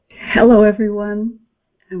Hello, everyone,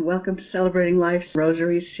 and welcome to Celebrating Life's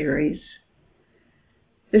Rosary series.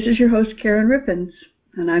 This is your host, Karen Rippins,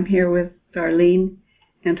 and I'm here with Darlene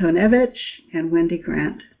Antonevich and Wendy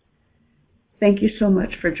Grant. Thank you so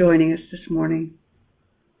much for joining us this morning.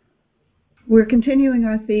 We're continuing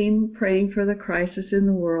our theme, praying for the crisis in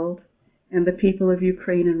the world and the people of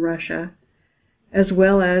Ukraine and Russia, as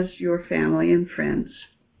well as your family and friends.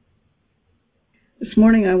 This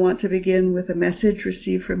morning I want to begin with a message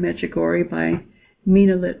received from Medjugorje by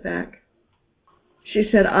Mina Litvak. She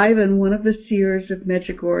said, Ivan, one of the seers of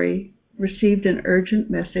Medjugorje, received an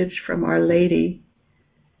urgent message from Our Lady.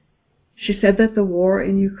 She said that the war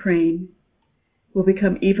in Ukraine will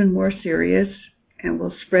become even more serious and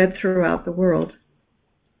will spread throughout the world.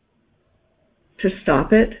 To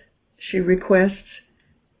stop it, she requests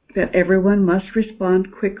that everyone must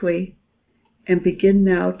respond quickly and begin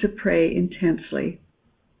now to pray intensely.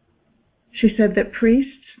 She said that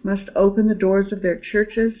priests must open the doors of their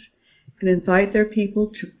churches and invite their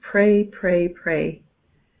people to pray,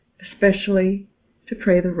 especially to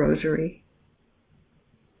pray the Rosary.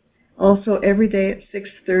 Also, every day at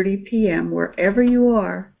 6:30 p.m., wherever you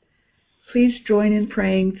are, please join in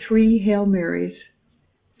praying 3 Hail Marys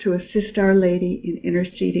to assist Our Lady in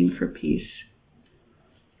interceding for peace.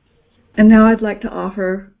 And now I'd like to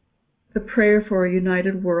offer the Prayer for a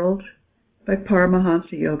United World by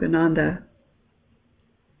Paramahansa Yogananda.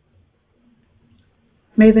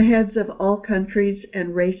 May the heads of all countries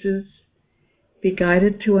and races be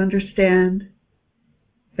guided to understand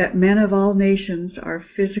that men of all nations are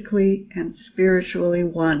physically and spiritually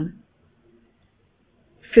one.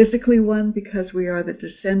 Physically one because we are the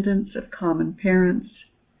descendants of common parents,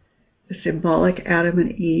 the symbolic Adam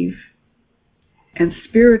and Eve, and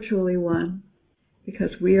spiritually one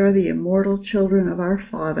because we are the immortal children of our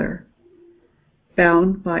Father,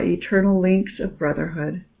 bound by eternal links of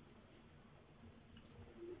brotherhood.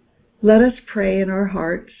 Let us pray in our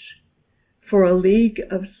hearts for a league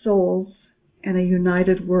of souls and a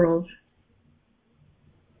united world.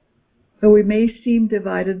 Though we may seem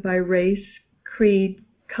divided by race, creed,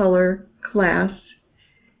 color, class,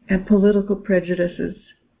 and political prejudices,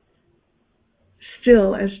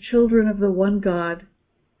 still, as children of the one God,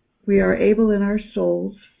 we are able in our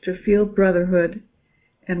souls to feel brotherhood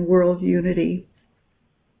and world unity.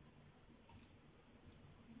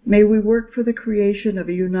 May we work for the creation of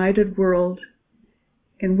a united world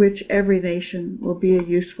in which every nation will be a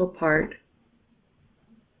useful part,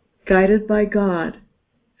 guided by God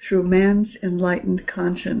through man's enlightened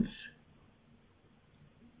conscience.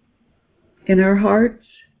 In our hearts,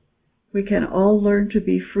 we can all learn to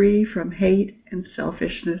be free from hate and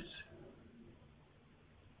selfishness.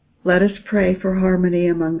 Let us pray for harmony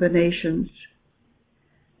among the nations,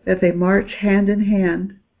 that they march hand in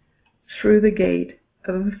hand through the gate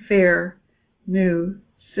of a fair, new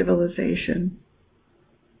civilization.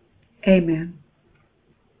 Amen.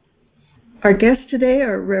 Our guests today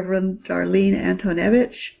are Reverend Darlene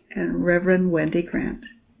Antonevich and Reverend Wendy Grant.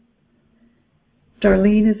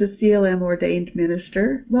 Darlene is a CLM ordained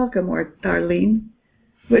minister. Welcome, Darlene.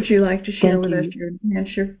 Would you like to share with us your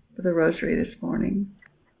intention for the Rosary this morning?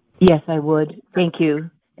 Yes, I would. Thank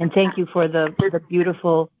you. And thank you for the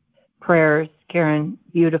beautiful prayers, Karen.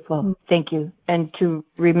 Beautiful. Thank you. And to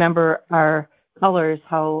remember our colors,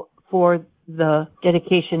 how for the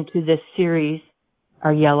dedication to this series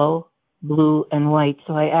are yellow, blue, and white.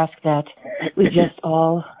 So I ask that we just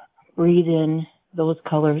all breathe in those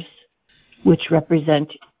colors which represent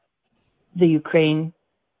the Ukraine,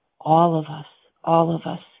 all of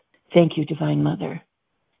us. Thank you, Divine Mother.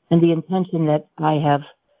 And the intention that I have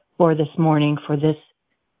for this morning, for this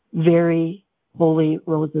very holy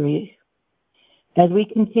Rosary. As we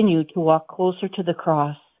continue to walk closer to the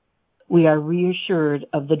cross, we are reassured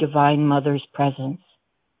of the Divine Mother's presence.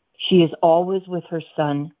 She is always with her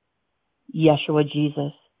Son, Yeshua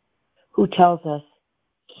Jesus, who tells us,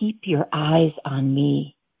 keep your eyes on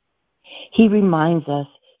me. He reminds us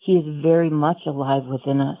he is very much alive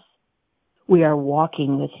within us. We are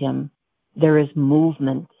walking with him. There is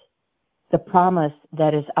movement. The promise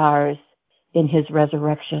that is ours in his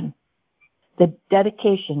resurrection. The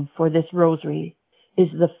dedication for this Rosary is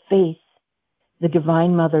the faith the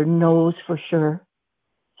Divine Mother knows for sure.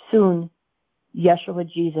 Soon, Yeshua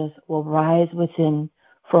Jesus will rise within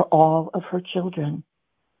for all of her children.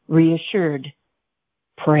 Reassured,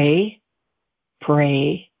 pray,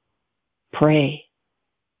 pray, pray.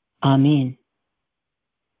 Amen.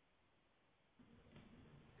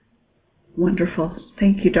 Wonderful.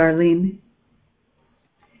 Thank you, Darlene.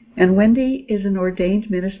 And Wendy is an ordained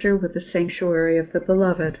minister with the Sanctuary of the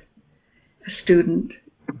Beloved, a student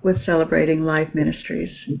with Celebrating Life Ministries.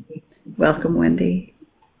 Welcome, Wendy.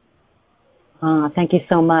 Thank you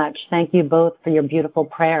so much. Thank you both for your beautiful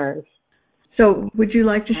prayers. So, would you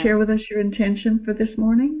like to share with us your intention for this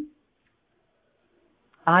morning?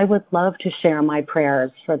 I would love to share my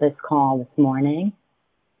prayers for this call this morning.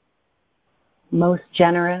 Most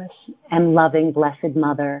generous and loving Blessed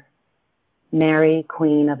Mother, Mary,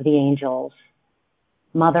 Queen of the Angels,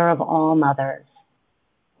 Mother of all mothers,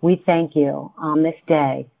 we thank you on this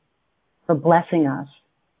day for blessing us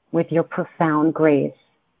with your profound grace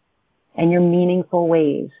and your meaningful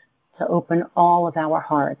ways to open all of our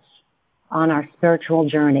hearts on our spiritual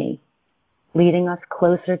journey, leading us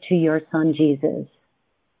closer to your Son, Jesus.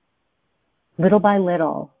 Little by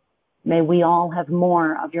little, may we all have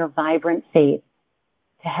more of your vibrant faith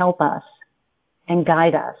to help us and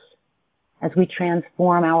guide us as we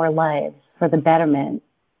transform our lives for the betterment,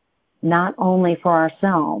 not only for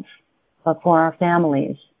ourselves, but for our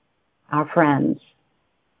families, our friends,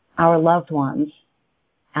 our loved ones,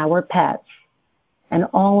 our pets, and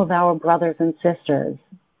all of our brothers and sisters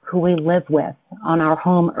who we live with on our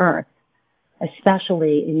home earth,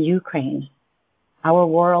 especially in Ukraine. Our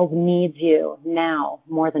world needs you now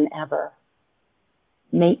more than ever.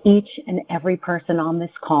 May each and every person on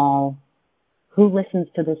this call, who listens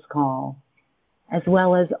to this call, as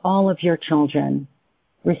well as all of your children,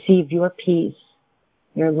 receive your peace,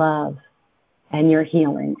 your love, and your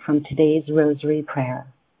healing from today's Rosary prayer.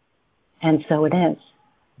 And so it is.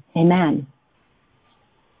 Amen.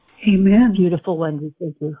 Amen. Beautiful, Wendy.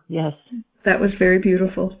 Thank you. Yes. That was very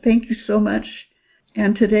beautiful. Thank you so much.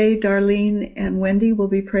 And today, Darlene and Wendy will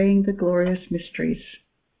be praying the glorious mysteries.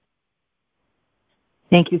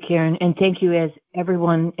 Thank you, Karen. And thank you, as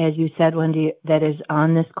everyone, as you said, Wendy, that is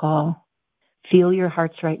on this call. Feel your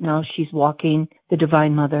hearts right now. She's walking. The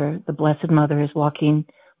Divine Mother, the Blessed Mother, is walking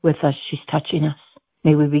with us. She's touching us.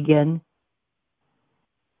 May we begin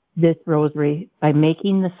this rosary by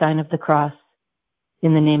making the sign of the cross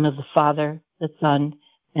in the name of the Father, the Son,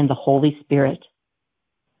 and the Holy Spirit.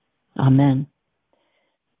 Amen.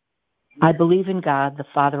 I believe in God, the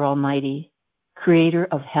Father Almighty, creator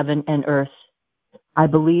of heaven and earth. I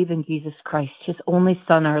believe in Jesus Christ, his only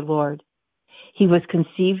Son, our Lord. He was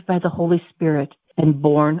conceived by the Holy Spirit and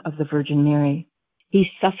born of the Virgin Mary. He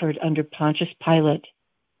suffered under Pontius Pilate,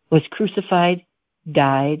 was crucified,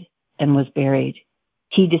 died, and was buried.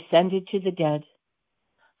 He descended to the dead.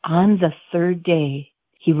 On the third day,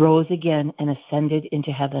 he rose again and ascended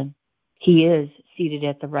into heaven. He is seated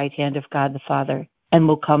at the right hand of God the Father and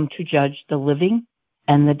will come to judge the living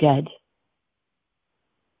and the dead.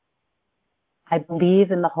 I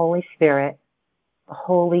believe in the Holy Spirit, the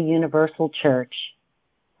Holy Universal Church,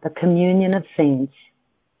 the communion of saints,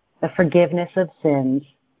 the forgiveness of sins,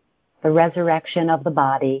 the resurrection of the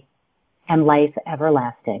body, and life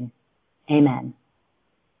everlasting. Amen.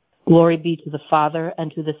 Glory be to the Father,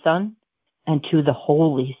 and to the Son, and to the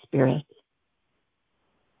Holy Spirit.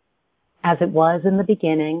 As it was in the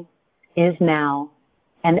beginning, is now,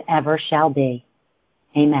 and ever shall be.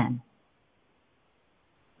 Amen.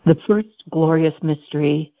 The first glorious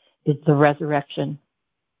mystery is the resurrection.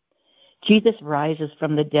 Jesus rises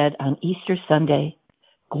from the dead on Easter Sunday,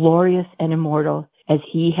 glorious and immortal as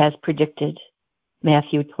he has predicted.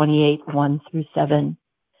 Matthew 28, 1-7.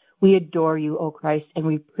 We adore you, O Christ, and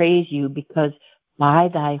we praise you because by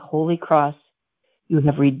thy holy cross you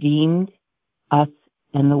have redeemed us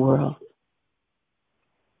and the world.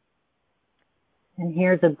 And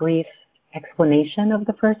here's a brief explanation of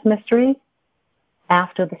the first mystery.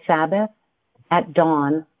 After the Sabbath, at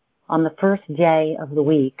dawn, on the first day of the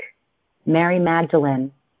week, Mary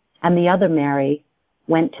Magdalene and the other Mary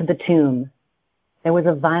went to the tomb. There was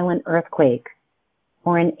a violent earthquake,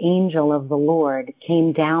 for an angel of the Lord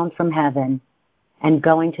came down from heaven and,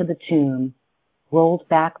 going to the tomb, rolled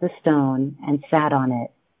back the stone and sat on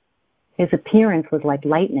it. His appearance was like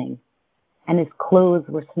lightning, and his clothes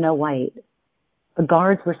were snow white. The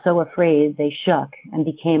guards were so afraid they shook and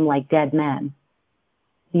became like dead men.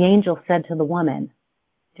 The angel said to the woman,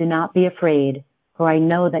 "Do not be afraid, for I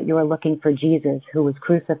know that you are looking for Jesus who was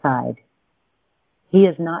crucified. He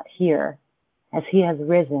is not here, as he has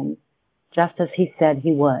risen, just as he said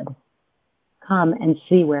he would. Come and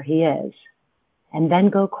see where he is, and then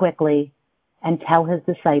go quickly and tell his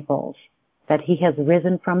disciples that he has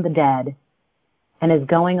risen from the dead and is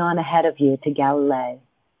going on ahead of you to Galilee.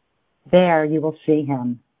 There you will see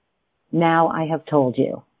him. Now I have told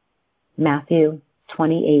you." Matthew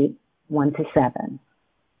 28, 1-7.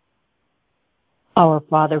 Our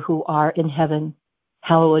Father who art in heaven,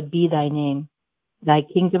 hallowed be thy name. Thy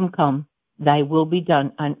kingdom come, thy will be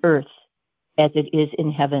done on earth as it is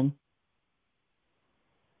in heaven.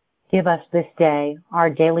 Give us this day our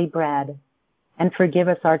daily bread, and forgive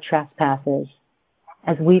us our trespasses,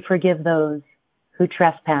 as we forgive those who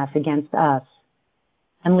trespass against us.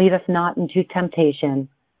 And lead us not into temptation,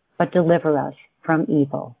 but deliver us from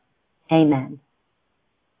evil. Amen.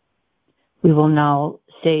 We will now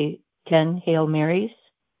say 10 Hail Marys.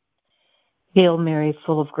 Hail Mary,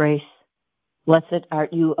 full of grace, blessed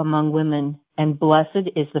art you among women, and blessed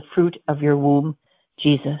is the fruit of your womb,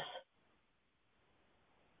 Jesus.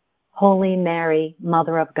 Holy Mary,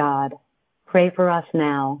 Mother of God, pray for us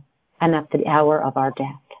now and at the hour of our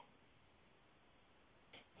death.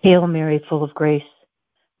 Hail Mary, full of grace,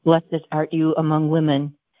 blessed art you among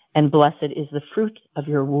women, and blessed is the fruit of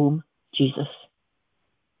your womb, Jesus.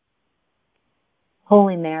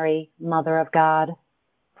 Holy Mary, Mother of God,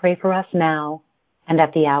 pray for us now and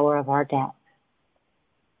at the hour of our death.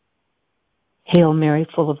 Hail Mary,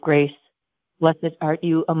 full of grace, blessed art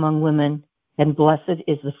you among women, and blessed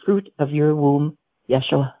is the fruit of your womb,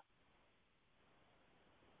 Yeshua.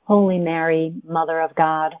 Holy Mary, Mother of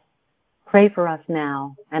God, pray for us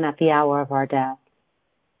now and at the hour of our death.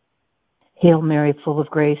 Hail Mary, full of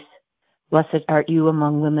grace, blessed art you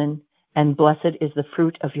among women, and blessed is the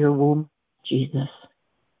fruit of your womb, Jesus.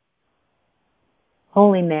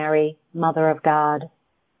 Holy Mary, Mother of God,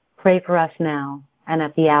 pray for us now and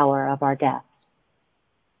at the hour of our death.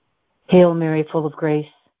 Hail Mary, full of grace,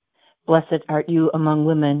 blessed art you among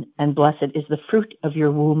women, and blessed is the fruit of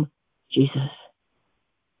your womb, Jesus.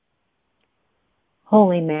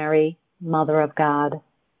 Holy Mary, Mother of God,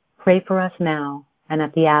 pray for us now and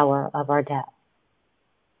at the hour of our death.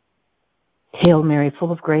 Hail Mary,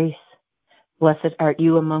 full of grace, blessed art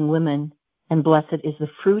you among women, and blessed is the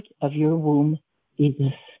fruit of your womb,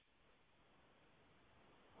 Jesus.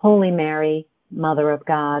 Holy Mary, Mother of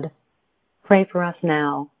God, pray for us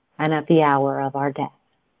now and at the hour of our death.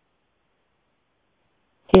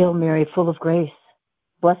 Hail Mary, full of grace,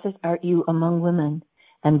 blessed art you among women,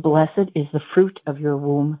 and blessed is the fruit of your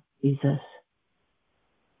womb, Jesus.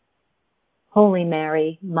 Holy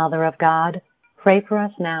Mary, Mother of God, pray for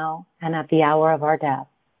us now and at the hour of our death.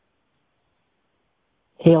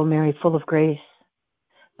 Hail Mary, full of grace,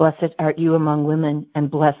 blessed art you among women,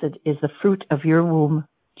 and blessed is the fruit of your womb,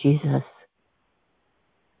 Jesus.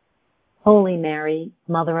 Holy Mary,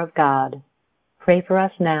 Mother of God, pray for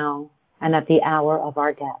us now and at the hour of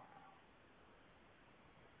our death.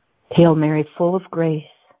 Hail Mary, full of grace,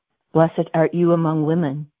 blessed art you among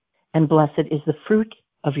women, and blessed is the fruit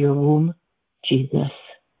of your womb, Jesus.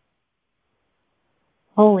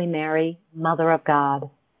 Holy Mary, Mother of God,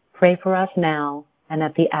 pray for us now and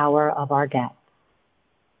at the hour of our death.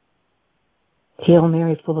 Hail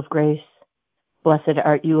Mary, full of grace, blessed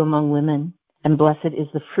art you among women, and blessed is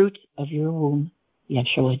the fruit of your womb,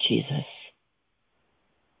 Yeshua, Jesus.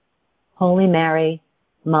 Holy Mary,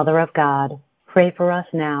 Mother of God, pray for us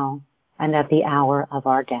now and at the hour of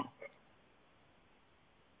our death.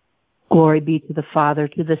 Glory be to the Father,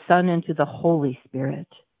 to the Son, and to the Holy Spirit.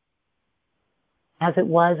 As it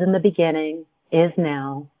was in the beginning, is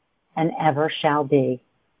now, and ever shall be.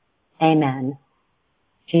 Amen.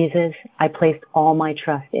 Jesus, I placed all my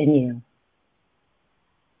trust in you.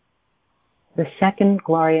 The second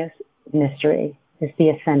glorious mystery is the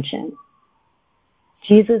Ascension.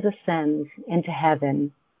 Jesus ascends into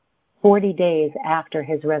heaven 40 days after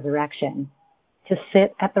his resurrection to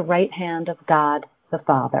sit at the right hand of God the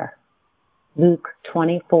Father. Luke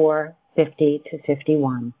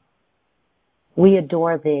 24:50-51. We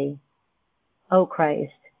adore thee, O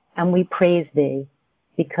Christ, and we praise thee,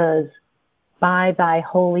 because by thy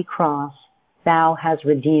holy cross thou hast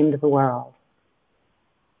redeemed the world.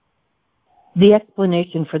 The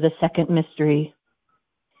explanation for the second mystery.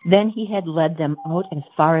 Then he had led them out as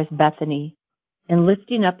far as Bethany, and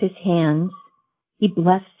lifting up his hands, he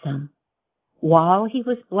blessed them. While he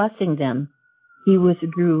was blessing them, he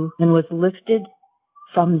withdrew and was lifted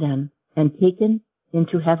from them and taken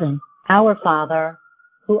into heaven. Our Father,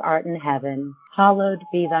 who art in heaven, hallowed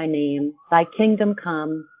be thy name. Thy kingdom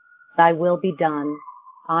come, thy will be done,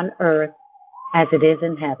 on earth as it is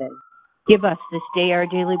in heaven. Give us this day our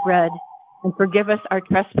daily bread, and forgive us our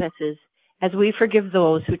trespasses, as we forgive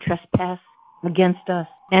those who trespass against us.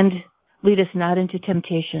 And lead us not into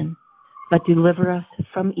temptation, but deliver us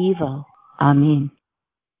from evil. Amen.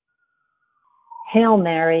 Hail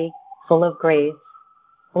Mary, full of grace,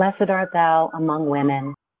 blessed art thou among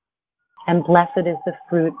women, and blessed is the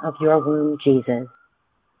fruit of your womb, Jesus.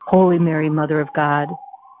 Holy Mary, Mother of God,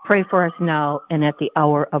 pray for us now and at the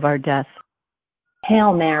hour of our death.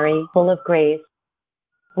 Hail Mary, full of grace,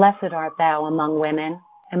 blessed art thou among women,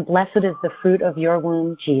 and blessed is the fruit of your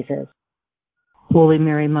womb, Jesus. Holy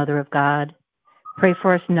Mary, Mother of God, pray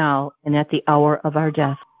for us now and at the hour of our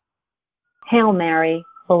death. Hail Mary,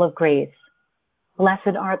 full of grace,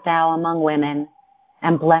 blessed art thou among women,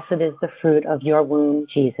 and blessed is the fruit of your womb,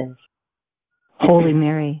 Jesus. Holy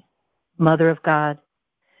Mary, Mother of God,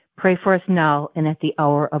 pray for us now and at the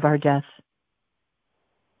hour of our death.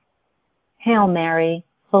 Hail Mary,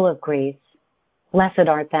 full of grace, blessed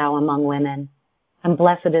art thou among women, and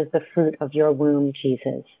blessed is the fruit of your womb,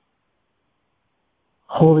 Jesus.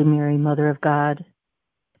 Holy Mary, Mother of God,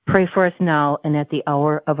 pray for us now and at the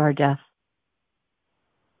hour of our death.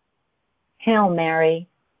 Hail Mary,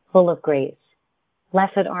 full of grace,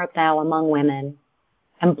 blessed art thou among women,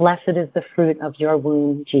 and blessed is the fruit of your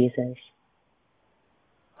womb, Jesus.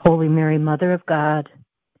 Holy Mary, Mother of God,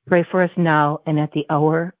 pray for us now and at the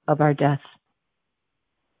hour of our death.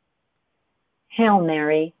 Hail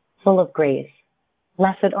Mary, full of grace,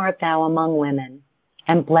 blessed art thou among women,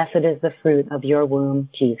 and blessed is the fruit of your womb,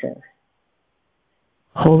 Jesus.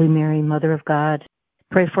 Holy Mary, Mother of God,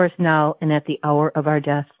 pray for us now and at the hour of our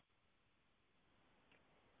death.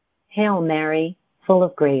 Hail Mary, full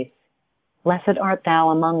of grace, blessed art thou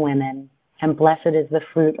among women, and blessed is the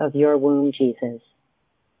fruit of your womb, Jesus.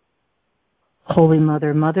 Holy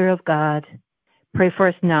Mother, Mother of God, pray for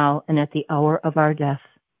us now and at the hour of our death.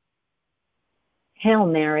 Hail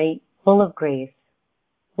Mary, full of grace,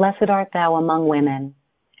 blessed art thou among women,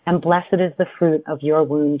 and blessed is the fruit of your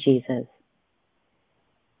womb, Jesus.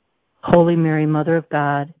 Holy Mary, Mother of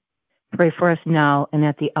God, pray for us now and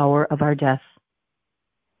at the hour of our death.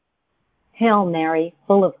 Hail Mary,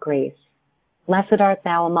 full of grace, blessed art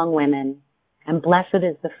thou among women, and blessed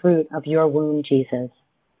is the fruit of your womb, Jesus.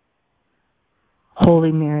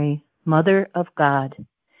 Holy Mary, Mother of God,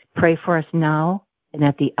 pray for us now and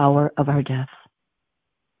at the hour of our death.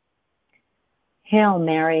 Hail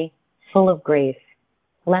Mary, full of grace,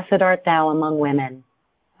 blessed art thou among women,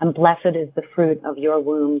 and blessed is the fruit of your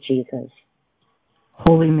womb, Jesus.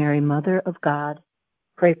 Holy Mary, Mother of God,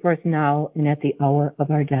 pray for us now and at the hour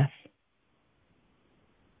of our death.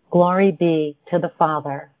 Glory be to the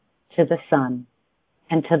Father, to the Son,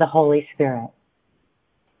 and to the Holy Spirit.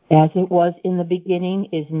 As it was in the beginning,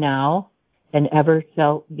 is now, and ever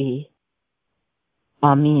shall be.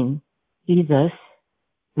 Amen. Jesus,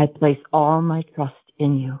 I place all my trust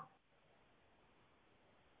in you.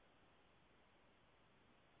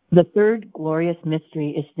 The third glorious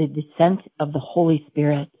mystery is the descent of the Holy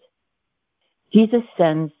Spirit. Jesus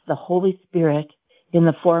sends the Holy Spirit in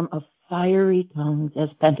the form of fiery tongues as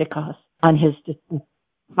Pentecost on his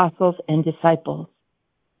apostles and disciples.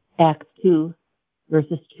 Acts 2,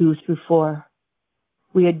 verses 2 through 4.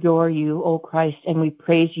 We adore you, O Christ, and we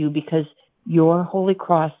praise you because your holy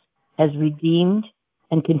cross has redeemed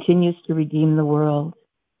and continues to redeem the world.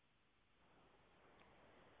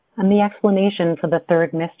 And the explanation for the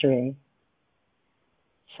third mystery.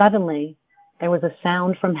 Suddenly, there was a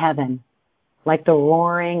sound from heaven, like the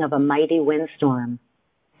roaring of a mighty windstorm,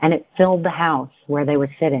 and it filled the house where they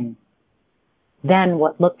were sitting. Then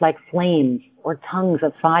what looked like flames or tongues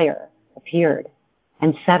of fire appeared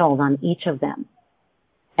and settled on each of them.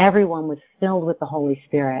 Everyone was filled with the Holy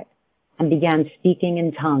Spirit and began speaking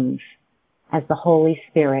in tongues as the Holy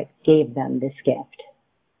Spirit gave them this gift.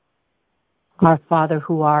 Our Father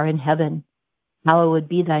who art in heaven, hallowed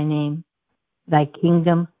be thy name. Thy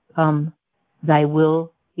kingdom come, thy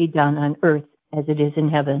will be done on earth as it is in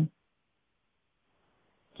heaven.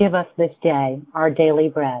 Give us this day our daily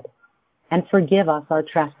bread, and forgive us our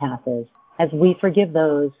trespasses, as we forgive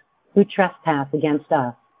those who trespass against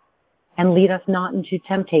us. And lead us not into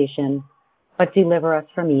temptation, but deliver us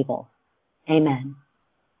from evil. Amen.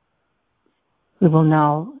 We will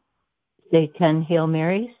now say 10 Hail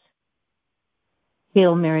Marys.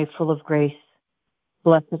 Hail Mary, full of grace,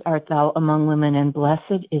 blessed art thou among women, and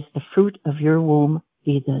blessed is the fruit of your womb,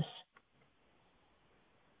 Jesus.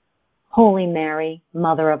 Holy Mary,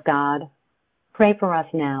 Mother of God, pray for us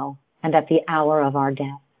now and at the hour of our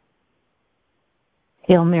death.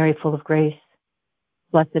 Hail Mary, full of grace,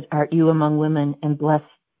 blessed art you among women, and blessed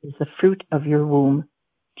is the fruit of your womb,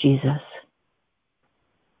 Jesus.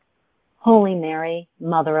 Holy Mary,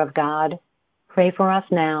 Mother of God, pray for us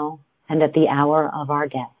now and at the hour of our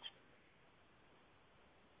death.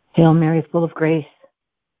 Hail Mary, full of grace,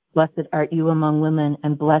 blessed art you among women,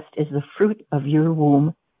 and blessed is the fruit of your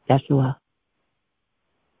womb, Yeshua.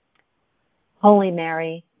 Holy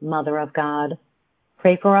Mary, Mother of God,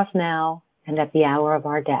 pray for us now and at the hour of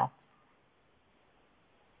our death.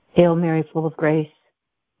 Hail Mary, full of grace,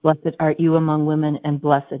 blessed art you among women, and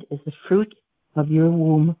blessed is the fruit of your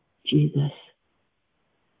womb, Jesus.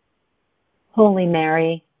 Holy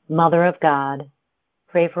Mary, Mother of God,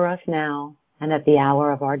 pray for us now and at the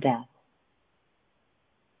hour of our death.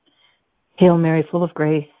 Hail Mary, full of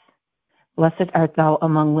grace, blessed art thou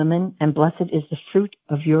among women, and blessed is the fruit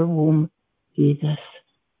of your womb, Jesus.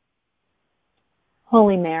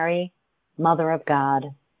 Holy Mary, Mother of God,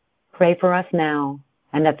 pray for us now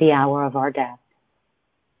and at the hour of our death.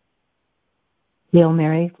 Hail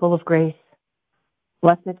Mary, full of grace,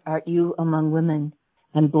 blessed art you among women,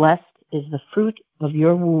 and blessed is the fruit of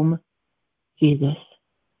your womb, Jesus.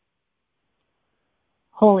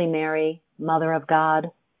 Holy Mary, Mother of God,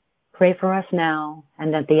 pray for us now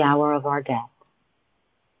and at the hour of our death.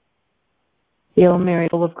 Hail Mary,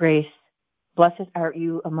 full of grace, blessed art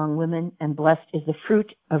you among women, and blessed is the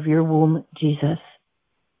fruit of your womb, Jesus.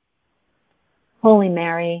 Holy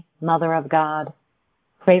Mary, Mother of God,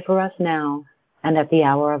 pray for us now and at the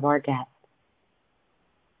hour of our death.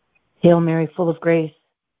 Hail Mary, full of grace,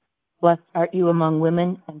 blessed art you among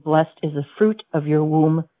women, and blessed is the fruit of your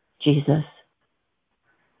womb, Jesus.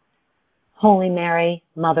 Holy Mary,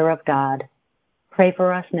 Mother of God, pray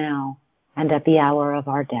for us now and at the hour of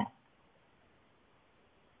our death.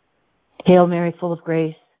 Hail Mary, full of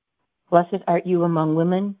grace, blessed art you among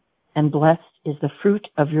women, and blessed is the fruit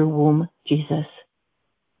of your womb, Jesus.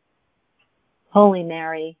 Holy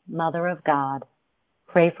Mary, Mother of God,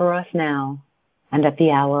 pray for us now and at the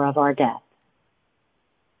hour of our death.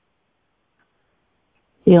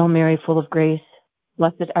 Hail Mary, full of grace,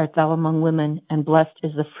 blessed art thou among women, and blessed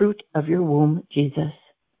is the fruit of your womb, Jesus.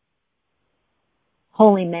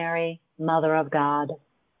 Holy Mary, Mother of God,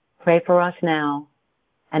 pray for us now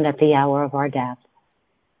and at the hour of our death.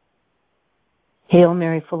 Hail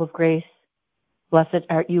Mary, full of grace, blessed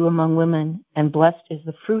art you among women, and blessed is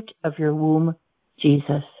the fruit of your womb,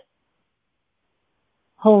 Jesus.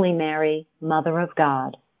 Holy Mary, Mother of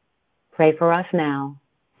God, pray for us now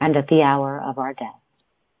and at the hour of our death.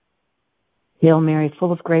 Hail Mary,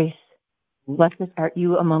 full of grace, blessed art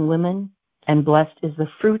you among women, and blessed is the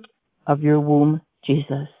fruit of your womb,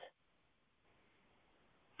 Jesus.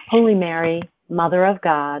 Holy Mary, Mother of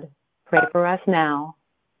God, pray for us now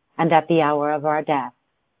and at the hour of our death.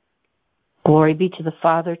 Glory be to the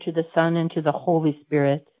Father, to the Son, and to the Holy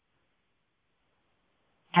Spirit.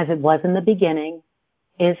 As it was in the beginning,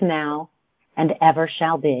 is now, and ever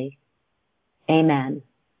shall be. Amen.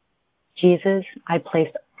 Jesus, I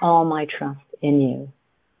place all my trust in you.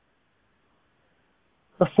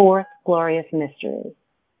 The fourth glorious mystery,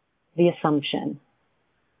 the Assumption.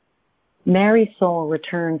 Mary's soul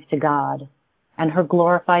returns to God, and her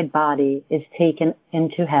glorified body is taken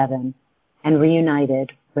into heaven and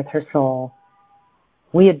reunited with her soul.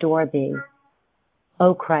 We adore thee,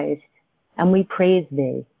 O Christ, and we praise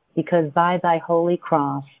thee, because by thy holy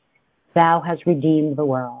cross thou hast redeemed the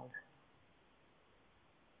world.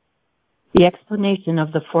 The explanation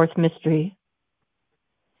of the fourth mystery.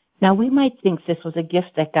 Now we might think this was a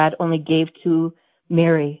gift that God only gave to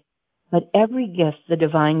Mary, but every gift the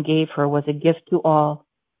divine gave her was a gift to all.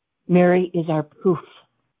 Mary is our proof,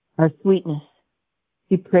 our sweetness.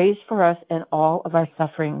 She prays for us in all of our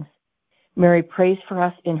sufferings. Mary prays for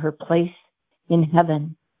us in her place in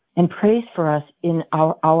heaven and prays for us in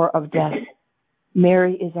our hour of death.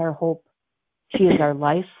 Mary is our hope. She is our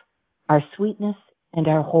life, our sweetness, and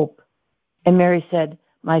our hope. And Mary said,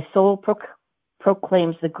 my soul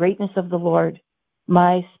proclaims the greatness of the Lord.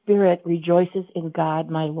 My spirit rejoices in God,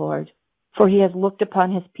 my Lord, for he has looked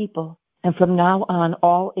upon his people, and from now on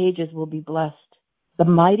all ages will be blessed. The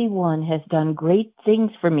mighty one has done great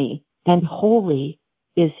things for me, and holy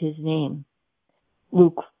is his name.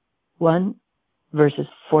 Luke 1, verses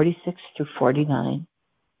 46 through 49.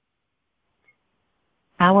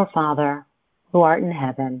 Our Father, who art in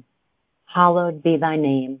heaven, hallowed be thy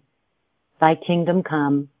name. Thy kingdom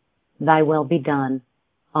come, thy will be done,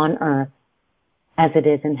 on earth as it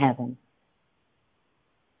is in heaven.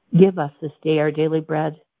 Give us this day our daily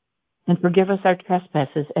bread, and forgive us our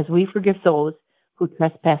trespasses as we forgive those who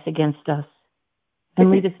trespass against us.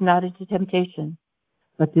 And lead us not into temptation,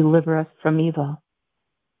 but deliver us from evil.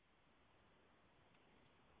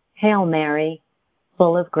 Hail Mary,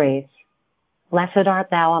 full of grace, blessed art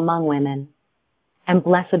thou among women, and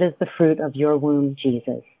blessed is the fruit of your womb,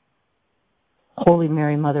 Jesus. Holy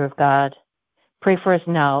Mary, Mother of God, pray for us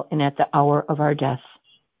now and at the hour of our death.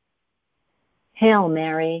 Hail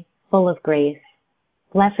Mary, full of grace,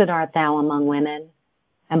 blessed art thou among women,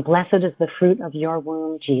 and blessed is the fruit of your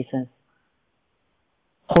womb, Jesus.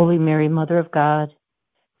 Holy Mary, Mother of God,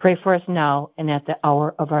 pray for us now and at the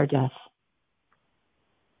hour of our death.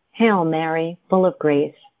 Hail Mary, full of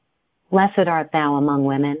grace, blessed art thou among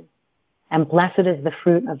women, and blessed is the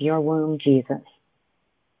fruit of your womb, Jesus.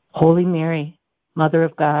 Holy Mary, Mother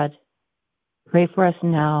of God, pray for us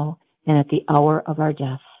now and at the hour of our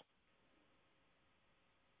death.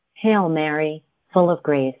 Hail Mary, full of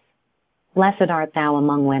grace, blessed art thou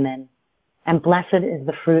among women, and blessed is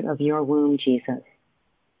the fruit of your womb, Jesus.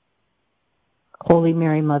 Holy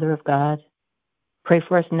Mary, Mother of God, pray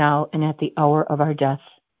for us now and at the hour of our death.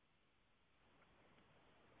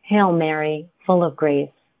 Hail Mary, full of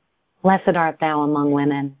grace, blessed art thou among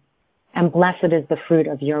women, and blessed is the fruit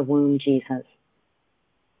of your womb, Jesus.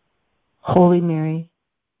 Holy Mary,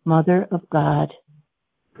 Mother of God,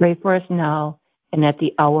 pray for us now and at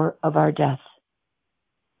the hour of our death.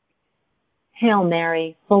 Hail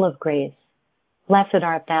Mary, full of grace, blessed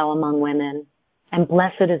art thou among women, and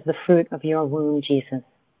blessed is the fruit of your womb, Jesus.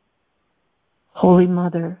 Holy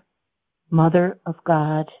Mother, Mother of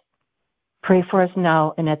God, pray for us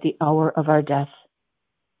now and at the hour of our death.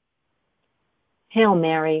 Hail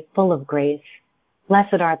Mary, full of grace,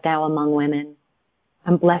 blessed art thou among women,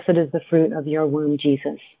 and blessed is the fruit of your womb,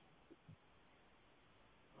 Jesus.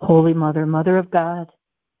 Holy Mother, Mother of God,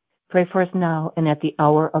 pray for us now and at the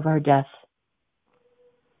hour of our death.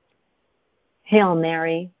 Hail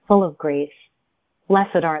Mary, full of grace,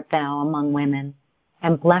 blessed art thou among women,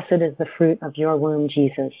 and blessed is the fruit of your womb,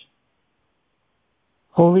 Jesus.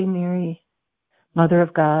 Holy Mary, Mother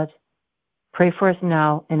of God, pray for us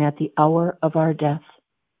now and at the hour of our death.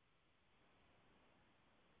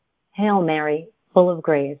 Hail Mary, full of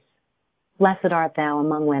grace, blessed art thou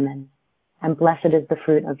among women, and blessed is the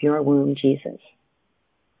fruit of your womb, Jesus.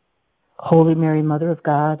 Holy Mary, Mother of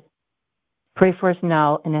God, pray for us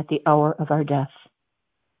now and at the hour of our death.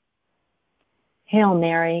 Hail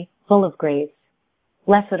Mary, full of grace,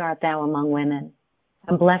 blessed art thou among women,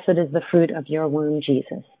 and blessed is the fruit of your womb,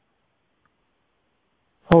 Jesus.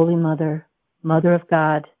 Holy Mother, Mother of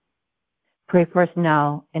God, pray for us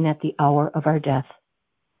now and at the hour of our death.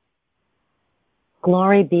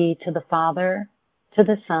 Glory be to the Father, to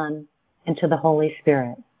the Son, and to the Holy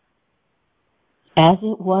Spirit. As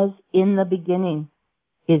it was in the beginning,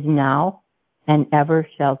 is now, and ever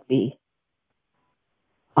shall be.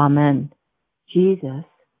 Amen. Jesus,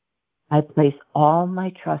 I place all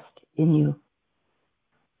my trust in you.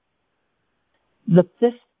 The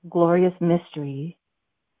fifth glorious mystery,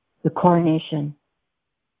 the coronation.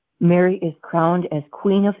 Mary is crowned as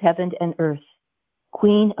Queen of heaven and earth,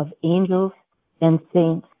 Queen of angels and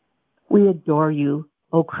saints. We adore you,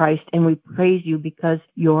 O Christ, and we praise you because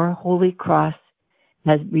your holy cross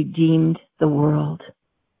has redeemed the world.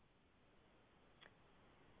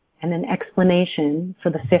 And an explanation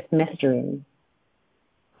for the fifth mystery.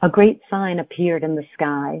 A great sign appeared in the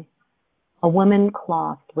sky, a woman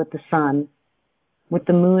clothed with the sun, with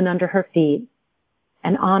the moon under her feet,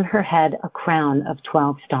 and on her head a crown of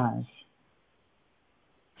 12 stars.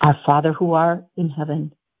 Our Father who art in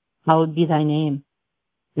heaven, hallowed be thy name.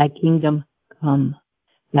 Thy kingdom come,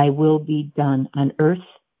 thy will be done on earth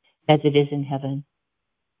as it is in heaven.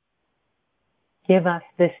 Give us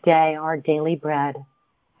this day our daily bread,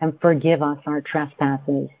 and forgive us our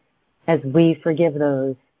trespasses, as we forgive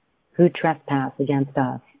those who trespass against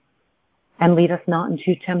us. And lead us not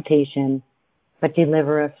into temptation, but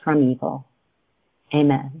deliver us from evil.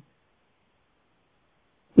 Amen.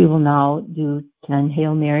 We will now do 10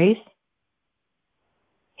 Hail Marys.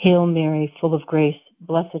 Hail Mary, full of grace,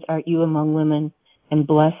 blessed art you among women, and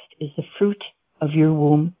blessed is the fruit of your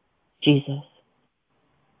womb, Jesus.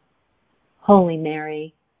 Holy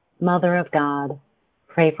Mary, Mother of God,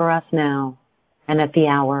 pray for us now and at the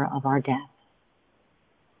hour of our death.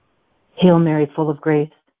 Hail Mary, full of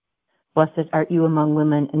grace, blessed art you among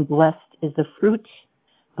women, and blessed is the fruit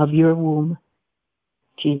of your womb,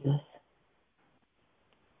 Jesus.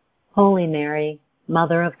 Holy Mary,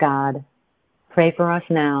 Mother of God, pray for us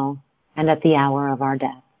now and at the hour of our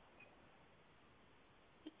death.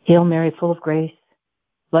 Hail Mary, full of grace,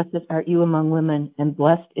 blessed art you among women, and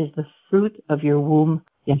blessed is the fruit of your womb,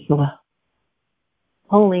 Yeshua.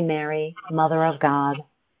 Holy Mary, Mother of God,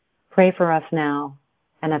 pray for us now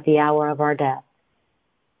and at the hour of our death.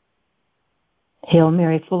 Hail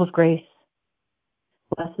Mary, full of grace,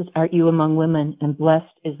 blessed art you among women, and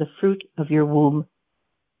blessed is the fruit of your womb,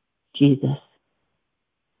 Jesus.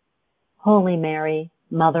 Holy Mary,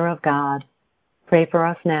 Mother of God, pray for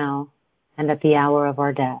us now and at the hour of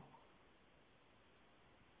our death.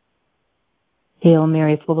 Hail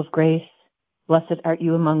Mary, full of grace, blessed art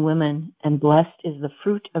you among women, and blessed is the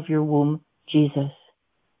fruit of your womb, Jesus.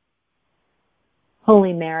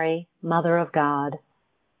 Holy Mary, Mother of God,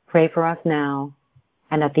 pray for us now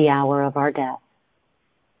and at the hour of our death.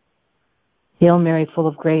 Hail Mary, full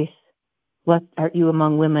of grace, blessed art you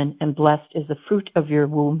among women, and blessed is the fruit of your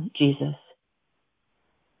womb, Jesus.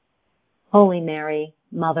 Holy Mary,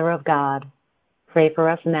 Mother of God, pray for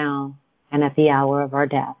us now and at the hour of our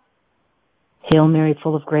death. Hail Mary,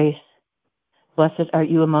 full of grace, blessed art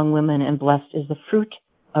you among women, and blessed is the fruit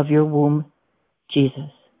of your womb,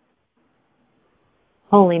 Jesus.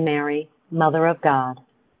 Holy Mary, Mother of God,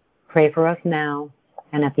 pray for us now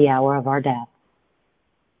and at the hour of our death.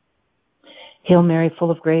 Hail Mary,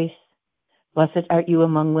 full of grace, blessed art you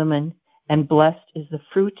among women, and blessed is the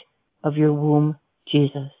fruit of your womb,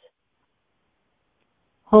 Jesus.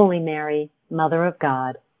 Holy Mary, Mother of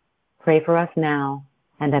God, pray for us now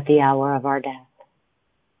and at the hour of our death.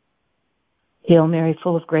 Hail Mary,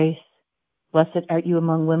 full of grace, blessed art you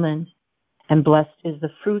among women, and blessed is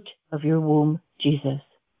the fruit of your womb, Jesus.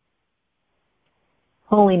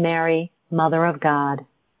 Holy Mary, Mother of God,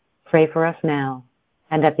 pray for us now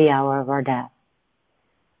and at the hour of our death.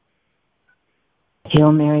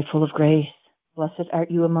 Hail Mary, full of grace, blessed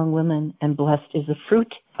art you among women, and blessed is the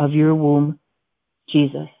fruit of your womb,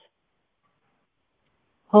 Jesus.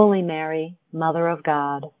 Holy Mary, Mother of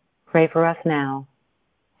God, pray for us now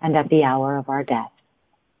and at the hour of our death.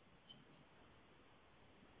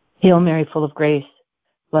 Hail Mary, full of grace,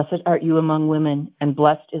 blessed art you among women, and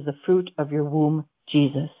blessed is the fruit of your womb,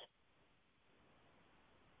 Jesus.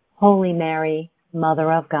 Holy Mary,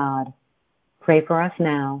 Mother of God, pray for us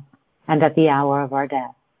now and at the hour of our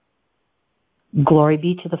death. Glory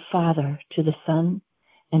be to the Father, to the Son,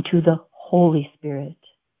 and to the Holy Spirit.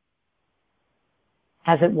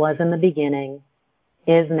 As it was in the beginning,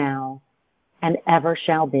 is now, and ever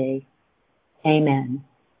shall be. Amen.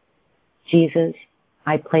 Jesus,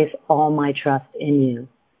 I place all my trust in you.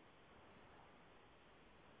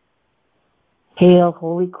 Hail,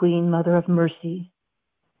 Holy Queen, Mother of Mercy,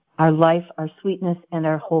 our life, our sweetness, and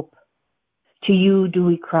our hope. To you do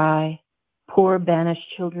we cry, poor banished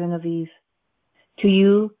children of Eve. To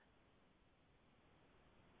you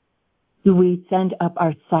do we send up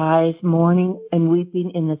our sighs, mourning and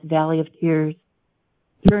weeping in this valley of tears.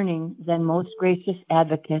 Turning, then, most gracious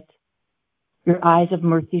Advocate, your eyes of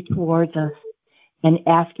mercy towards us, and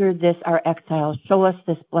after this our exile, show us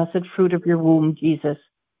this blessed fruit of your womb, Jesus.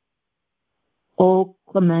 O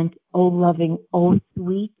clement, O loving, O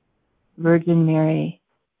sweet Virgin Mary,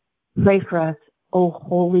 pray for us, O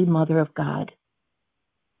Holy Mother of God,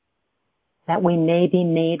 that we may be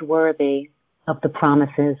made worthy of the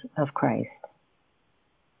promises of Christ.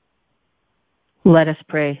 Let us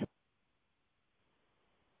pray.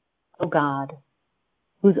 O God,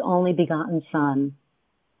 whose only begotten Son,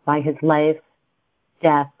 by his life,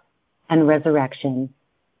 death, and resurrection,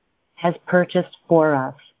 has purchased for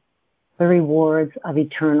us the rewards of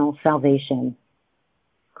eternal salvation,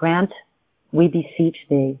 grant, we beseech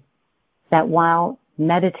thee, that while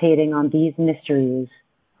meditating on these mysteries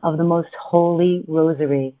of the most holy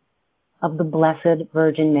Rosary of the Blessed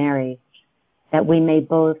Virgin Mary, that we may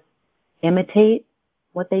both imitate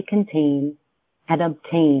what they contain and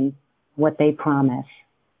obtain what they promise.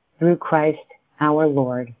 Through Christ our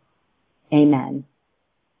Lord. Amen.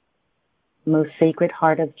 Most Sacred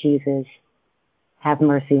Heart of Jesus, have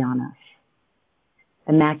mercy on us.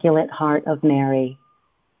 Immaculate Heart of Mary,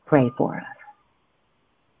 pray for us.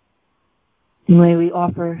 May we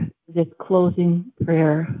offer this closing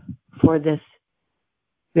prayer for this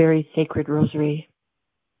very sacred rosary.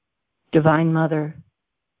 Divine Mother,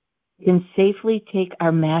 we can safely take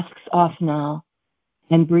our masks off now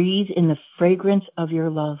and breathe in the fragrance of your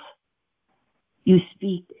love. You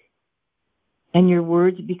speak, and your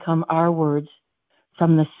words become our words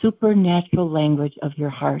from the supernatural language of your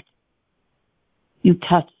heart. You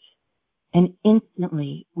touch, and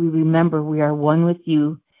instantly we remember we are one with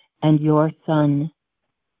you and your Son,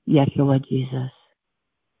 Yeshua Jesus.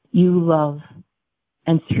 You love,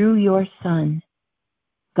 and through your Son,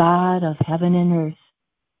 God of heaven and earth,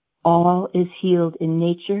 all is healed in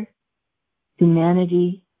nature,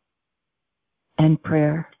 humanity, and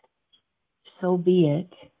prayer. So be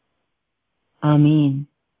it. Amen.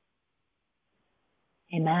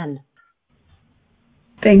 Amen.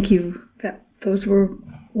 Thank you. Those were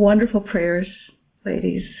wonderful prayers,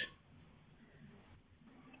 ladies.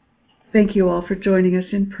 Thank you all for joining us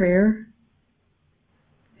in prayer,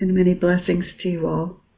 and many blessings to you all.